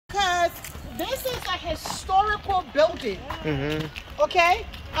This is a historical building. Okay?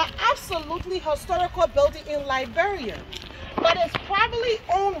 An absolutely historical building in Liberia. But it's privately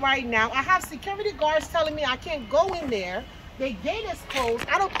owned right now. I have security guards telling me I can't go in there. The gate is closed.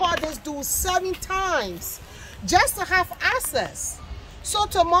 I don't call this dude 7 times just to have access. So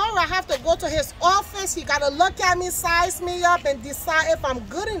tomorrow I have to go to his office. He got to look at me, size me up, and decide if I'm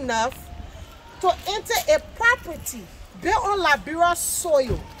good enough to enter a property built on Liberia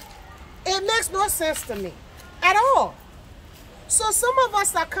soil. It makes no sense to me at all. So some of us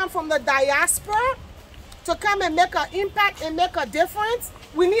that come from the diaspora to come and make an impact and make a difference,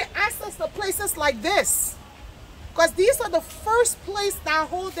 we need access to places like this. Because these are the first place that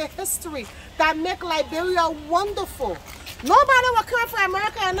hold the history that make Liberia wonderful. Nobody will come from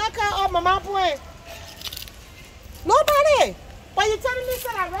America and not come up Mama Boy. Nobody. But you're telling me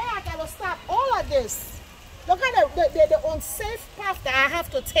that I will stop all of this. Look at the unsafe path that I have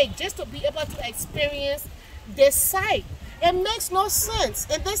to take just to be able to experience this site. It makes no sense.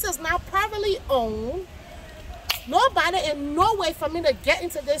 And this is now privately owned. Nobody in no way for me to get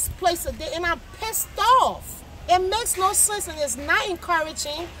into this place today, and I'm pissed off. It makes no sense, and it's not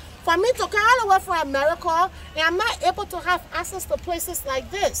encouraging for me to come all the way from America and I'm not able to have access to places like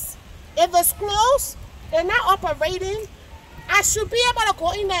this. If it's closed and not operating, I should be able to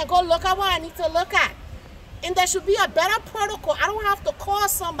go in there and go look at what I need to look at. And there should be a better protocol. I don't have to call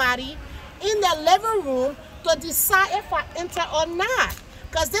somebody in their living room to decide if I enter or not.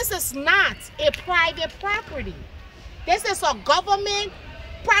 Because this is not a private property. This is a government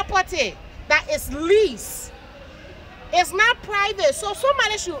property that is leased. It's not private. So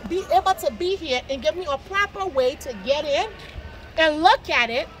somebody should be able to be here and give me a proper way to get in and look at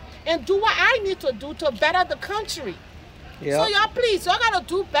it and do what I need to do to better the country. Yep. So y'all please, y'all gotta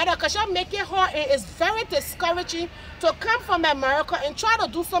do better because y'all make it hard and it's very discouraging to come from America and try to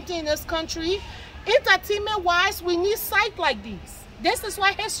do something in this country. Entertainment-wise, we need sites like these. This is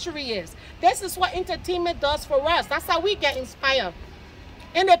what history is. This is what entertainment does for us. That's how we get inspired.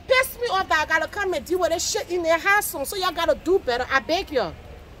 And it pissed me off that I gotta come and deal with this shit in their house soon. So y'all gotta do better. I beg you.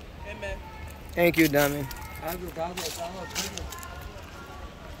 Amen. Thank you, Diamond.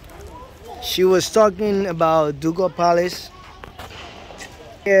 She was talking about Decor Palace.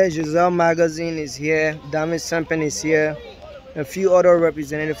 Here, Giselle Magazine is here. Diamond Sonpon is here. A few other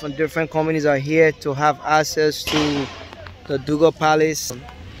representatives from different companies are here to have access to the Decor Palace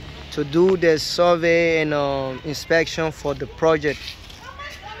to do the survey and inspection for the project.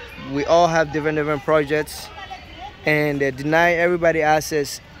 We all have different projects, and they deny everybody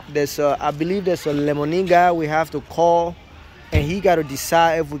access. There's I believe there's a Lebanese guy we have to call, and he got to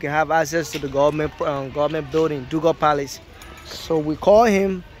decide if we can have access to the government building, Decor Palace. So we call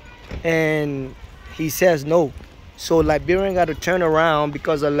him, and he says no. So Liberian got to turn around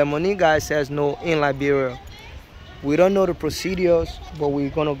because the Lebanese guy says no in Liberia. We don't know the procedures, but we're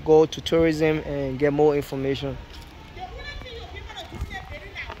gonna go to tourism and get more information.